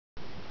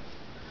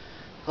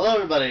Hello,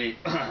 everybody.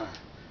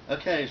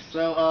 Okay,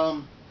 so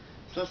I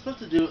was supposed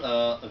to do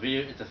a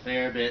video at the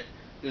fair, but it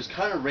was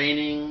kind of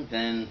raining.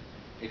 Then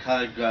it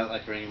kind of got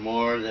like raining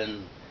more.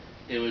 Then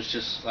it was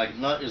just like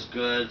not as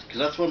good because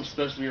that's what I'm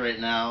supposed to be right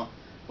now.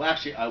 Well,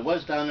 actually, I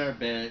was down there,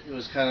 but it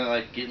was kind of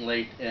like getting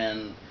late,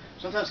 and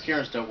sometimes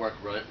cameras don't work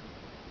right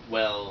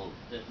well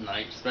at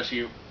night, especially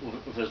if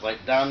it's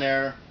like down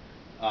there.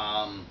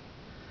 Um,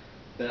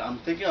 but I'm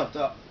thinking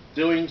of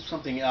doing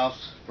something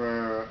else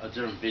for a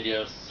different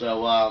video.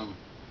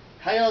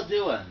 How y'all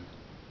doing?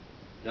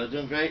 Y'all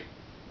doing great?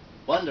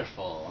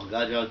 Wonderful. I'm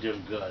glad y'all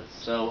doing good.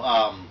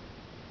 What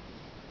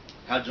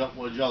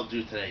did y'all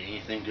do today?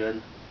 Anything good?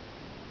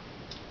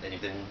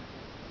 Anything?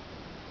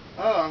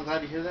 Oh, I'm glad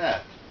to hear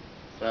that.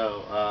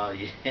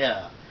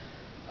 Yeah.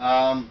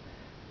 Um,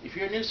 if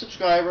you're a new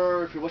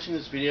subscriber, if you're watching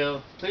this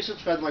video, please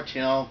subscribe to my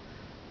channel.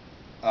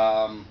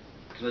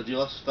 Because I do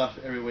lots of stuff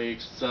every week.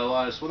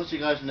 I just want to let you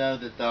guys know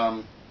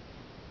that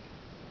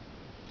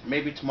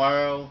maybe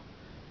tomorrow,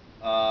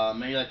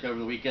 maybe like over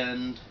the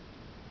weekend,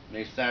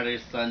 maybe Saturday,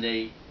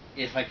 Sunday,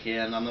 if I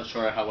can. I'm not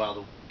sure how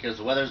well because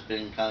the weather's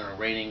been kind of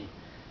raining.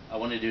 I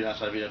want to do an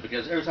outside video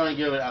because every time I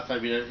do an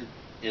outside video,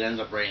 it ends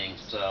up raining.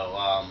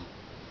 I'm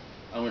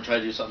gonna try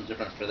to do something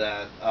different for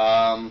that.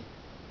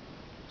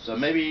 So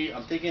maybe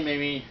I'm thinking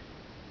maybe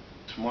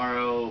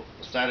tomorrow,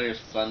 Saturday or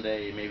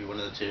Sunday, maybe one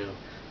of the two.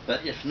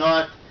 But if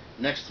not,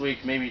 next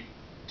week, maybe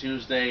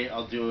Tuesday,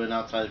 I'll do an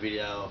outside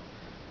video.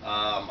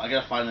 I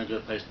gotta find a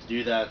good place to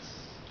do that.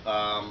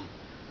 Um,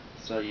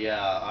 so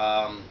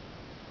yeah.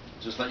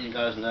 Just letting you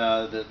guys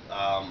know that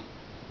I'm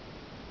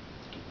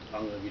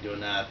going to be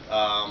doing that.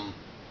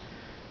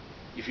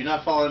 If you're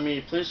not following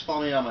me, please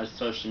follow me on my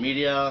social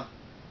media,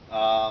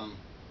 um,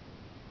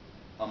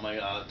 on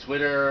my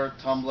Twitter,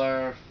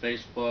 Tumblr,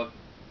 Facebook,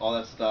 all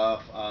that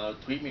stuff.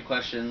 Tweet me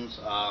questions.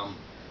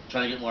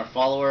 Trying to get more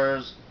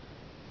followers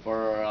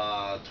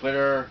for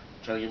Twitter.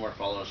 Trying to get more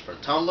followers for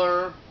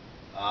Tumblr.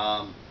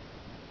 Um,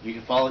 you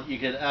can follow. You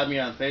can add me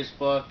on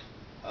Facebook.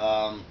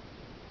 Um,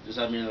 just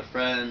add me as a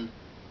friend,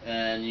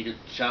 and you can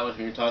chat with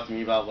me and talk to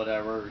me about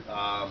whatever.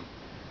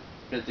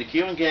 But the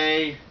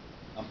Q&A,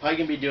 I'm probably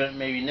gonna be doing it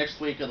maybe next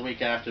week or the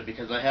week after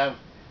because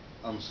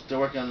I'm still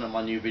working on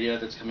my new video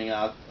that's coming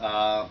out.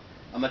 I'm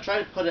gonna try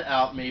to put it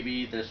out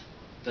maybe this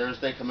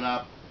Thursday coming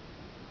up,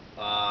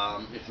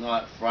 if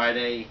not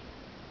Friday.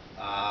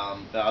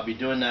 But I'll be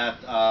doing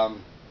that.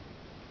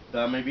 But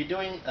I'm gonna be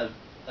doing a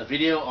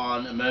video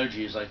on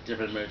emojis, like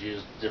different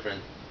emojis,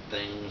 different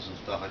things and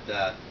stuff like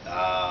that.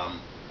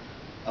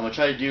 I'm gonna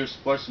try to do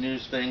sports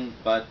news thing,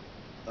 but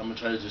I'm gonna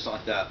try to do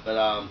something like that.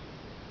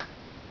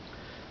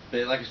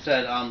 But like I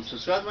said,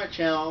 subscribe to my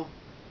channel,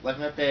 like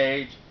my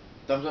page,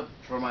 thumbs up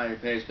for my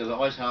page because it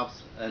always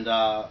helps. And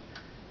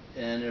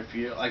if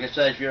you, like I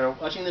said, if you're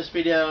watching this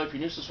video, if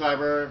you're a new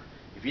subscriber,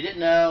 if you didn't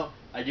know,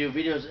 I do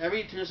videos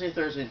every Tuesday,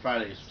 Thursday, and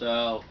Friday.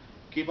 So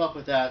keep up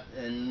with that,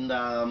 and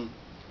I'll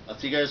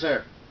see you guys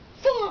there.